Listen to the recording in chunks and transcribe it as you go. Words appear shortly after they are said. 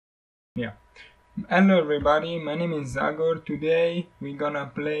Yeah. Hello everybody, my name is Zagor. Today we're gonna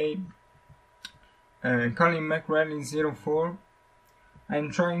play Colin McRae 04.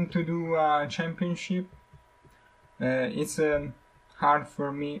 I'm trying to do a championship. It's hard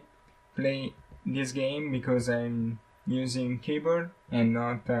for me play this game because I'm using keyboard and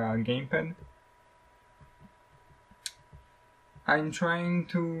not gamepad. I'm trying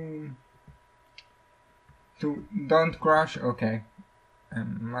to don't crash. Okay,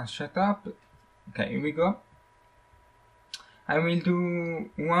 must shut up. Okay, here we go. I will do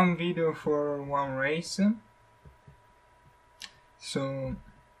one video for one race. So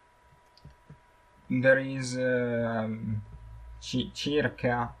there is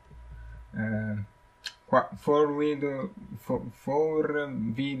circa four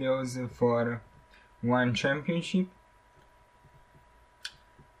videos for one championship,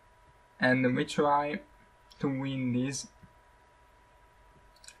 and we try to win this.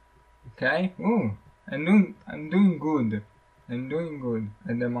 Okay. Oh, I'm doing good. I'm doing good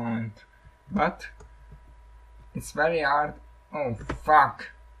at the moment, but it's very hard. Oh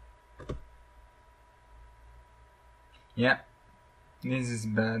fuck. Yeah, this is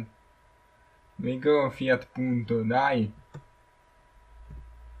bad. We go, fiat punto, dai.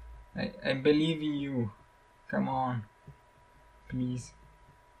 I believe in you. Come on, please.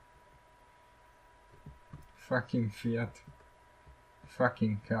 Fucking fiat.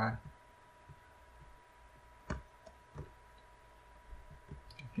 Fucking car.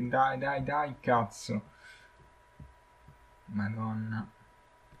 Dai, cazzo. Madonna.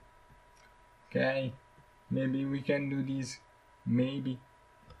 Okay, maybe we can do this. Maybe.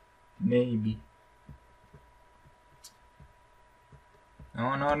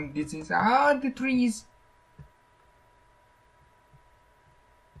 No, this is the trees.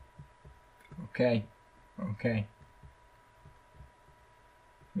 Okay.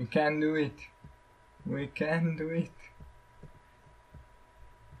 We can do it.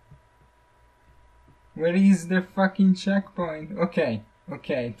 Where is the fucking checkpoint? Okay,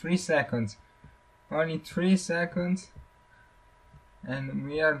 3 seconds. Only 3 seconds. And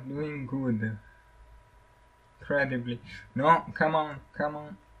we are doing good. Incredibly. No, come on.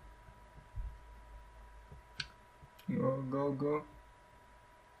 Go.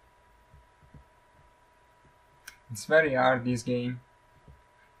 It's very hard, this game.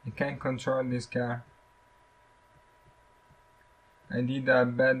 I can't control this car. I did a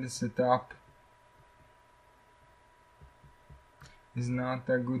bad setup. It's not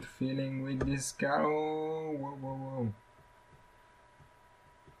a good feeling with this car. Oh, whoa.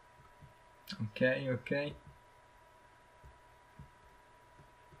 Okay.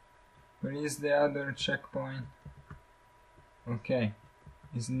 Where is the other checkpoint? Okay,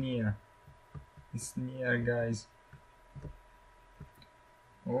 it's near, guys.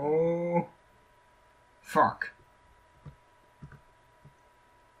 Oh, fuck.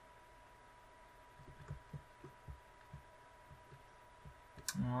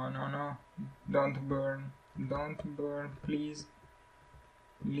 Oh, no. Don't burn, please.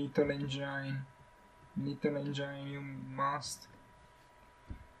 Little engine, you must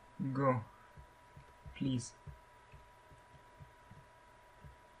go, please.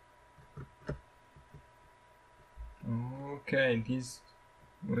 Okay, this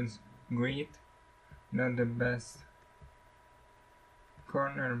was great. Not the best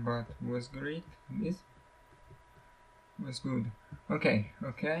corner, but was great. This was good. Okay.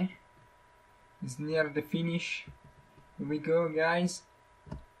 It's near the finish. Here we go, guys.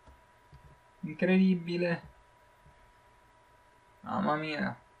 Incredibile. Mamma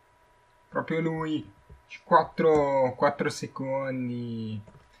mia. Proprio lui. 4 secondi.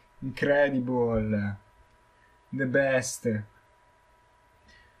 Incredible. The best.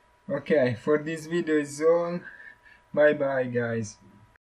 Okay, for this video is all. Bye guys.